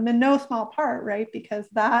upon them, in no small part, right, because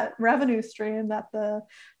that revenue stream that the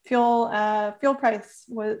fuel price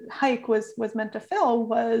hike was meant to fill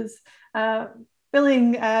was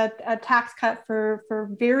billing a tax cut for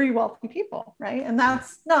very wealthy people, right? And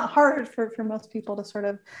that's not hard for most people to sort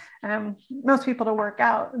of most people to work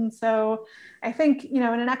out. And so I think, in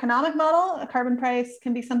an economic model, a carbon price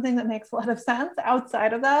can be something that makes a lot of sense.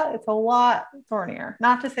 Outside of that, it's a lot thornier.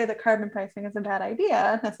 Not to say that carbon pricing is a bad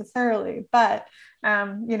idea necessarily, but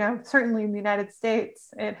certainly in the United States,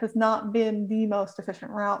 it has not been the most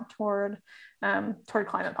efficient route toward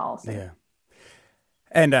climate policy. Yeah.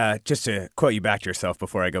 And just to quote you back to yourself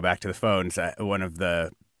before I go back to the phones, one of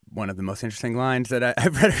the most interesting lines that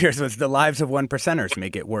I've read of yours was, "The lives of 1%ers may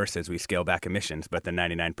get worse as we scale back emissions, but the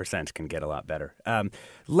 99% can get a lot better." I want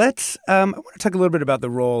to talk a little bit about the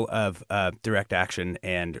role of direct action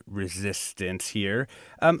and resistance here.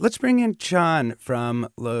 Let's bring in John from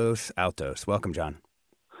Los Altos. Welcome, John.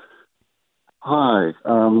 Hi.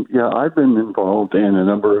 I've been involved in a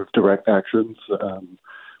number of direct actions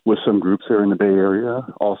with some groups here in the Bay Area.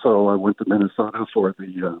 Also, I went to Minnesota for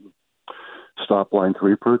the Stop Line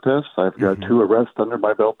 3 protests. I've got 2 arrests under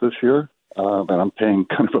my belt this year, and I'm paying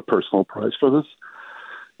kind of a personal price for this.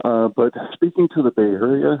 But speaking to the Bay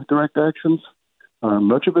Area direct actions,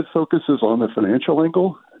 much of it focuses on the financial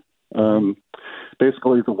angle.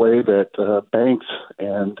 Basically, the way that banks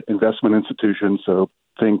and investment institutions, so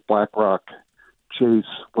think BlackRock, Chase,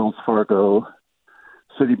 Wells Fargo,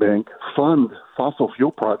 Citibank, fund fossil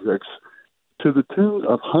fuel projects to the tune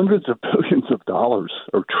of hundreds of billions of dollars,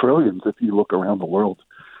 or trillions if you look around the world.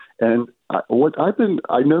 And I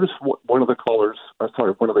noticed one of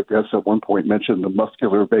the guests at one point mentioned the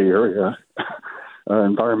muscular Bay Area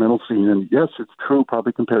environmental scene. And yes, it's true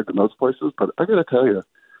probably compared to most places, but I got to tell you,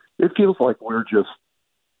 it feels like we're just,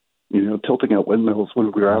 tilting out windmills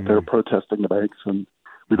when we're out there protesting the banks, and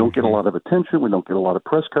we don't get a lot of attention. We don't get a lot of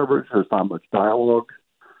press coverage. There's not much dialogue.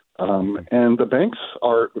 And the banks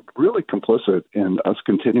are really complicit in us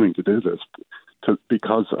continuing to do this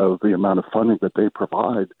because of the amount of funding that they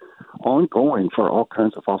provide ongoing for all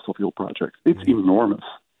kinds of fossil fuel projects. It's enormous.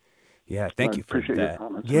 Yeah, thank you for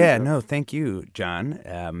that. Thank you, John.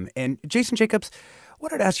 And Jason Jacobs, I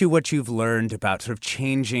wanted to ask you what you've learned about sort of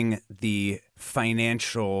changing the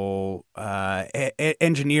financial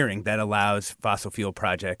engineering that allows fossil fuel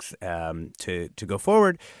projects to go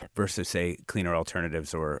forward versus, say, cleaner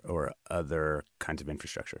alternatives or other kinds of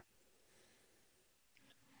infrastructure.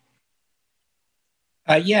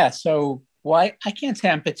 So I can't say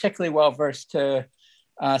I'm particularly well versed to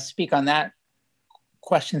speak on that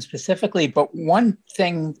question specifically, but one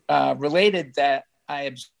thing related that I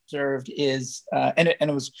observed is, and it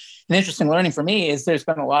was an interesting learning for me, is there's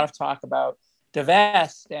been a lot of talk about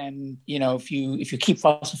divest, and if you keep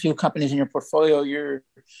fossil fuel companies in your portfolio, you're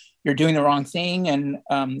doing the wrong thing. And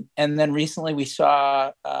then recently we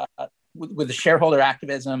saw with the shareholder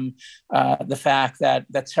activism, the fact that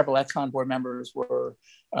several Exxon board members were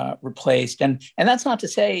replaced, and that's not to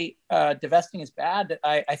say divesting is bad.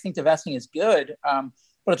 I think divesting is good,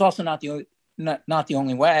 but it's also not the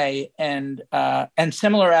only way. And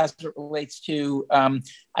similar as it relates to,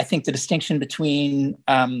 I think the distinction between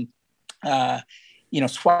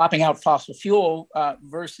swapping out fossil fuel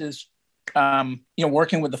versus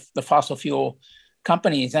working with the fossil fuel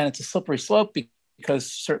companies, and it's a slippery slope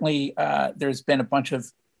because certainly there's been a bunch of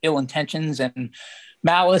ill intentions and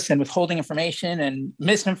malice and withholding information and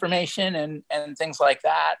misinformation and things like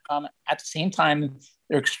that. At the same time,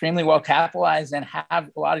 they're extremely well capitalized and have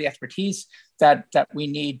a lot of the expertise that we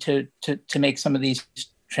need to make some of these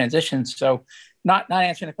transitions. So not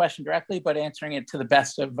answering the question directly, but answering it to the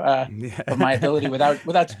best of my ability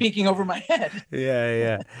without speaking over my head.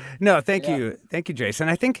 Yeah. No, thank you, Jason.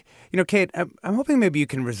 I think, Kate, I'm hoping maybe you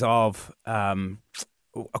can resolve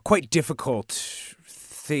a quite difficult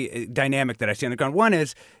dynamic that I see on the ground. One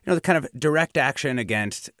is, the kind of direct action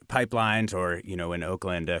against pipelines or, in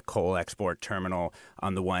Oakland, a coal export terminal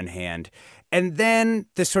on the one hand, and then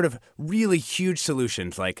the sort of really huge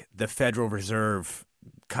solutions like the Federal Reserve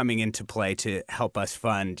coming into play to help us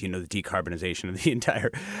fund, the decarbonization of the entire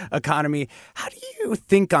economy. How do you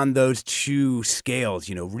think on those two scales,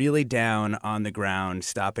 really down on the ground,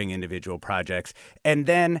 stopping individual projects, and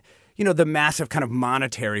then, the massive kind of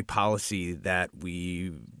monetary policy that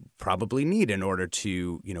we probably need in order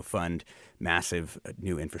to, fund massive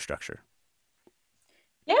new infrastructure?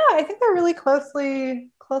 Yeah, I think they're really closely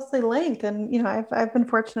closely linked. And, I've been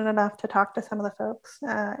fortunate enough to talk to some of the folks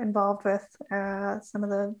involved with some of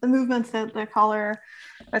the movements that the caller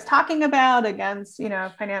was talking about against,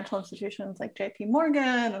 financial institutions like JP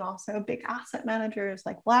Morgan and also big asset managers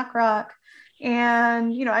like BlackRock.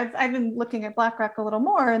 And, I've been looking at BlackRock a little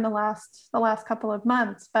more in the last couple of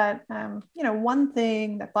months. But, one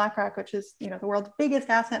thing that BlackRock, which is, the world's biggest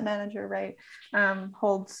asset manager, right,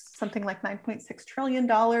 holds something like $9.6 trillion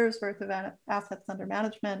worth of assets under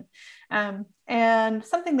management. And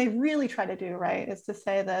something they really try to do, right, is to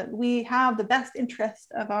say that we have the best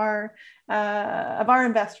interest of our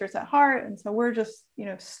investors at heart. And so we're just,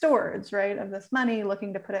 stewards, right, of this money,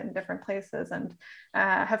 looking to put it in different places, and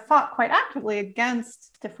have fought quite actively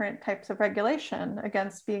against different types of regulation,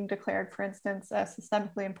 against being declared, for instance, a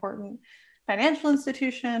systemically important financial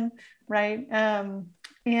institution, right?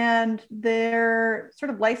 And their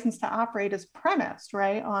sort of license to operate is premised,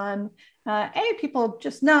 right, on people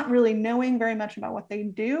just not really knowing very much about what they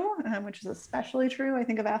do, which is especially true, I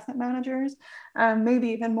think, of asset managers, maybe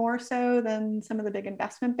even more so than some of the big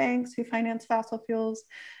investment banks who finance fossil fuels.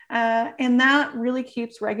 And that really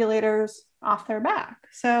keeps regulators off their back.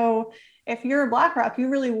 So if you're BlackRock, you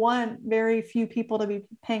really want very few people to be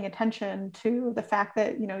paying attention to the fact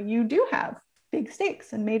that, you do have big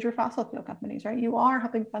stakes in major fossil fuel companies, right? You are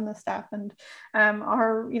helping fund this stuff, and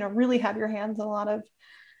are, really have your hands in a lot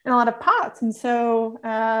of pots. And so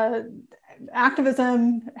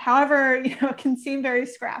activism, however, can seem very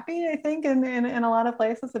scrappy, I think, in a lot of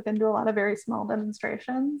places. I've been to a lot of very small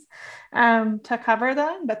demonstrations to cover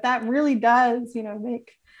them, but that really does,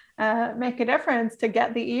 make a difference to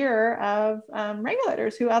get the ear of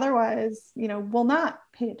regulators who otherwise, will not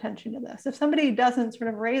pay attention to this. If somebody doesn't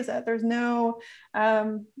sort of raise it, there's no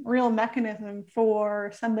real mechanism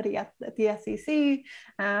for somebody at the SEC,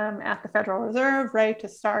 at the Federal Reserve, right, to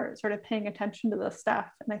start sort of paying attention to this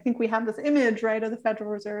stuff. And I think we have this image, right, of the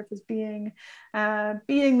Federal Reserve as being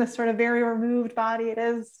this sort of very removed body. It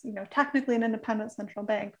is, technically an independent central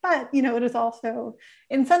bank, but, it is also,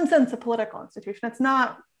 in some sense, a political institution.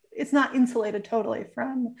 It's not insulated totally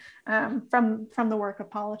from the work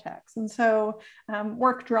of politics. And so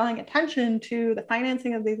work drawing attention to the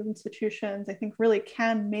financing of these institutions, I think, really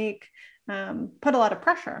can put a lot of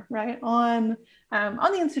pressure, right, on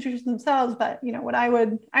the institutions themselves. But what I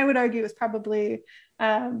would argue is probably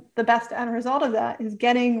the best end result of that is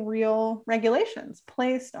getting real regulations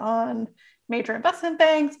placed on major investment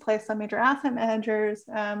banks, placed on major asset managers,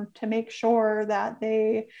 to make sure that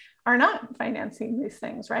they are not financing these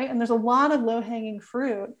things, right? And there's a lot of low-hanging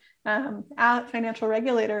fruit at financial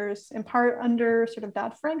regulators, in part under sort of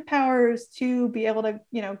Dodd-Frank powers, to be able to,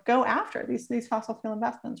 go after these fossil fuel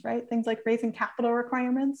investments, right? Things like raising capital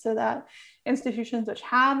requirements so that institutions which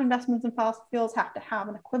have investments in fossil fuels have to have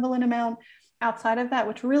an equivalent amount outside of that,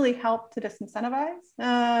 which really help to disincentivize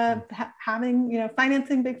having,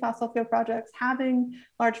 financing big fossil fuel projects, having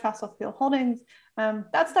large fossil fuel holdings.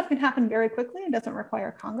 That stuff can happen very quickly and doesn't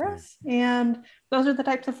require Congress. And those are the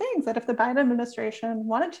types of things that if the Biden administration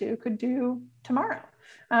wanted to, could do tomorrow.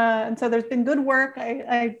 And so there's been good work.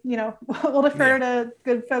 I will defer to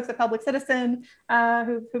good folks at Public Citizen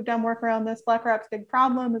who've done work around this. BlackRock's big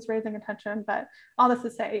problem is raising attention, but all this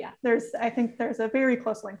to say, I think there's a very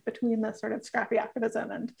close link between this sort of scrappy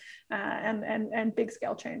activism and big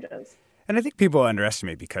scale changes. And I think people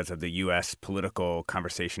underestimate, because of the U.S. political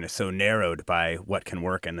conversation is so narrowed by what can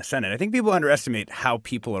work in the Senate. I think people underestimate how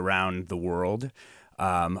people around the world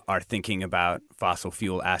are thinking about fossil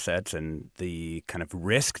fuel assets and the kind of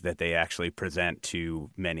risk that they actually present to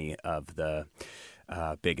many of the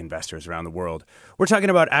big investors around the world. We're talking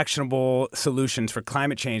about actionable solutions for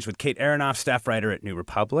climate change with Kate Aronoff, staff writer at New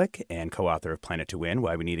Republic and co-author of Planet to Win,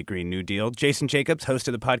 Why We Need a Green New Deal, Jason Jacobs, host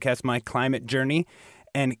of the podcast My Climate Journey,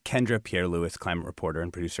 and Kendra Pierre-Louis, climate reporter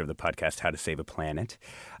and producer of the podcast How to Save a Planet.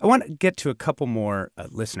 I want to get to a couple more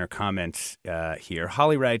listener comments here.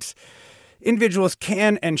 Holly writes, individuals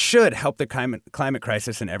can and should help the climate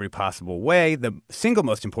crisis in every possible way. The single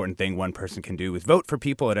most important thing one person can do is vote for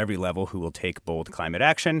people at every level who will take bold climate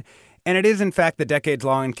action. And it is, in fact, the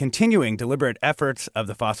decades-long and continuing deliberate efforts of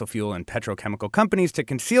the fossil fuel and petrochemical companies to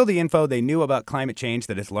conceal the info they knew about climate change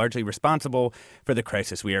that is largely responsible for the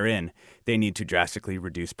crisis we are in. They need to drastically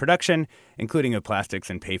reduce production, including of plastics,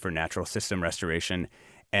 and pay for natural system restoration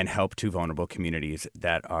and help to vulnerable communities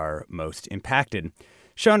that are most impacted.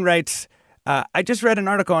 Sean writes, I just read an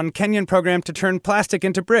article on Kenyan program to turn plastic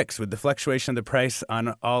into bricks with the fluctuation of the price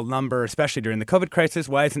on all lumber, especially during the COVID crisis.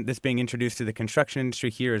 Why isn't this being introduced to the construction industry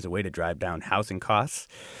here as a way to drive down housing costs?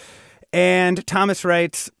 And Thomas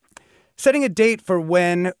writes, Setting a date for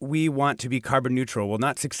when we want to be carbon neutral will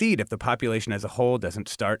not succeed if the population as a whole doesn't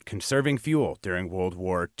start conserving fuel. During World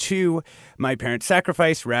War II, my parents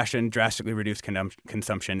sacrificed, rationed, drastically reduced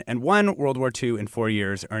consumption, and won World War II in 4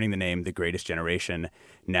 years, earning the name the Greatest Generation.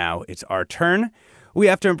 Now it's our turn. We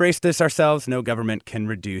have to embrace this ourselves. No government can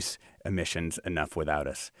reduce emissions enough without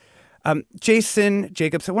us. Jason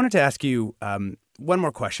Jacobs, I wanted to ask you one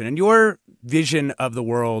more question. In your vision of the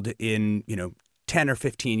world in, 10 or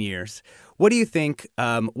 15 years, what do you think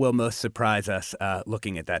will most surprise us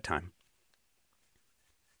looking at that time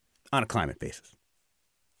on a climate basis?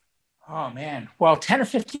 Oh, man. Well, 10 or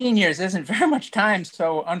 15 years isn't very much time.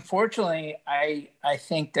 So unfortunately, I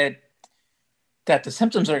think that the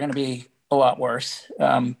symptoms are going to be a lot worse.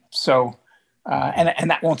 And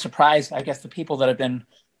that won't surprise, I guess, the people that have been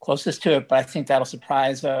closest to it. But I think that'll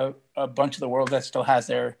surprise a bunch of the world that still has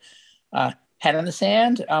their head in the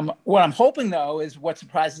sand. What I'm hoping, though, is what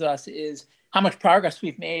surprises us is how much progress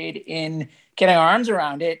we've made in getting our arms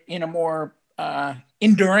around it in a more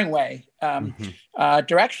enduring way,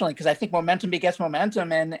 directionally, because I think momentum begets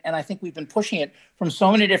momentum. And I think we've been pushing it from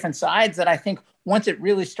so many different sides that I think once it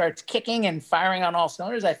really starts kicking and firing on all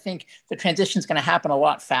cylinders, I think the transition is going to happen a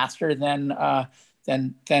lot faster than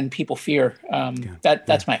people fear.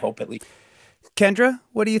 That's my hope, at least. Kendra,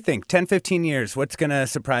 what do you think? 10, 15 years, what's going to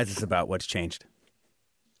surprise us about what's changed?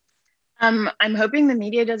 I'm hoping the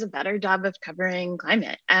media does a better job of covering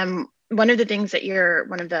climate. One of the things that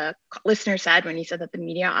one of the listeners said when he said that the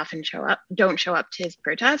media often don't show up to his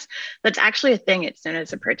protests, that's actually a thing. It's known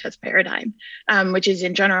as a protest paradigm, which is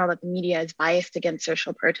in general that the media is biased against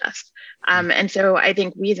social protest. And so I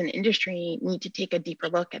think we as an industry need to take a deeper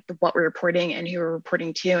look at what we're reporting and who we're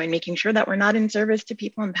reporting to, and making sure that we're not in service to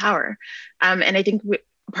people in power. And I think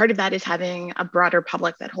part of that is having a broader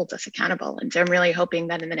public that holds us accountable. And so I'm really hoping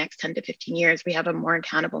that in the next 10 to 15 years, we have a more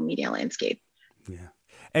accountable media landscape. Yeah.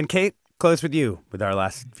 And Kate, close with you with our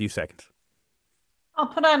last few seconds. I'll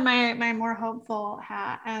put on my more hopeful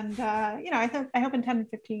hat. And, I hope in 10 to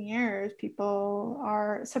 15 years, people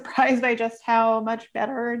are surprised by just how much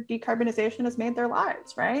better decarbonization has made their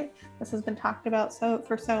lives, right? This has been talked about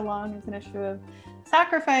for so long as an issue of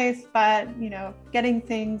sacrifice, but, getting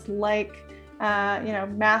things like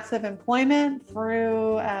massive employment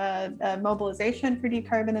through mobilization for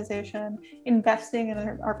decarbonization, investing in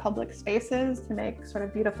our public spaces to make sort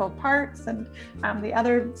of beautiful parks, and the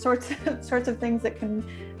other sorts of things that can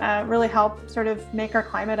really help sort of make our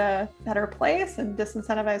climate a better place and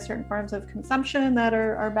disincentivize certain forms of consumption that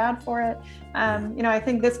are bad for it. I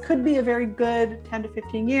think this could be a very good 10 to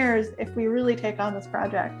 15 years if we really take on this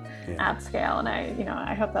project at scale. And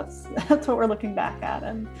I hope that's what we're looking back at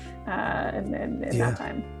in that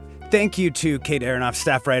time. Thank you to Kate Aronoff,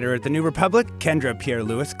 staff writer at The New Republic, Kendra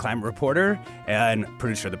Pierre-Louis, climate reporter and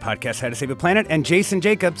producer of the podcast How to Save a Planet, and Jason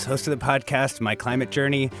Jacobs, host of the podcast My Climate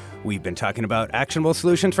Journey. We've been talking about actionable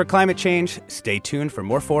solutions for climate change. Stay tuned for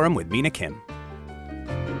more Forum with Mina Kim.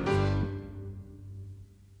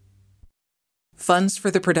 Funds for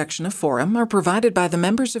the production of Forum are provided by the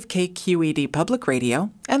members of KQED Public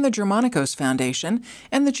Radio and the Germanicos Foundation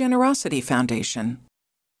and the Generosity Foundation.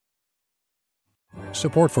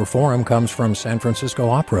 Support for Forum comes from San Francisco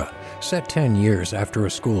Opera. Set 10 years after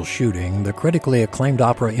a school shooting, the critically acclaimed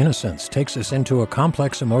opera Innocence takes us into a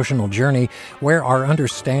complex emotional journey where our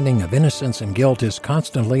understanding of innocence and guilt is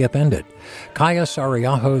constantly upended. Kaya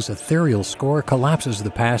Sariaho's ethereal score collapses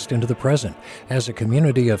the past into the present as a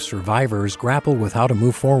community of survivors grapple with how to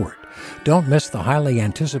move forward. Don't miss the highly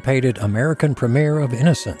anticipated American premiere of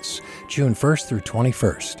Innocence, June 1st through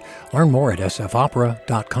 21st. Learn more at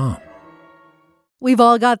sfopera.com. We've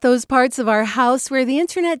all got those parts of our house where the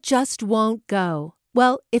internet just won't go.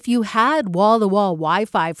 Well, if you had wall-to-wall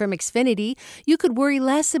Wi-Fi from Xfinity, you could worry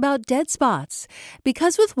less about dead spots.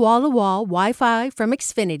 Because with wall-to-wall Wi-Fi from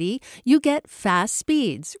Xfinity, you get fast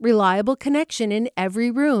speeds, reliable connection in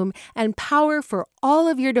every room, and power for all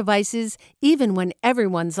of your devices, even when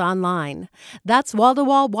everyone's online. That's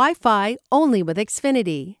wall-to-wall Wi-Fi only with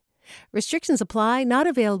Xfinity. Restrictions apply, not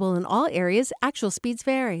available in all areas. Actual speeds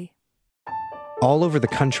vary. All over the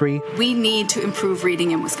country, we need to improve reading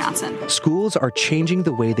in Wisconsin. Schools are changing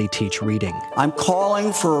the way they teach reading. I'm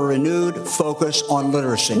calling for a renewed focus on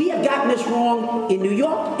literacy. We have gotten this wrong in New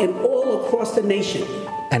York and all across the nation.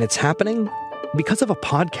 And it's happening because of a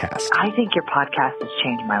podcast. I think your podcast has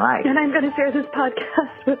changed my life. And I'm going to share this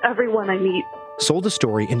podcast with everyone I meet. Sold a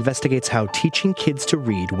Story investigates how teaching kids to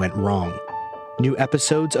read went wrong. New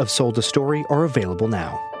episodes of Sold a Story are available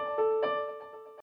now.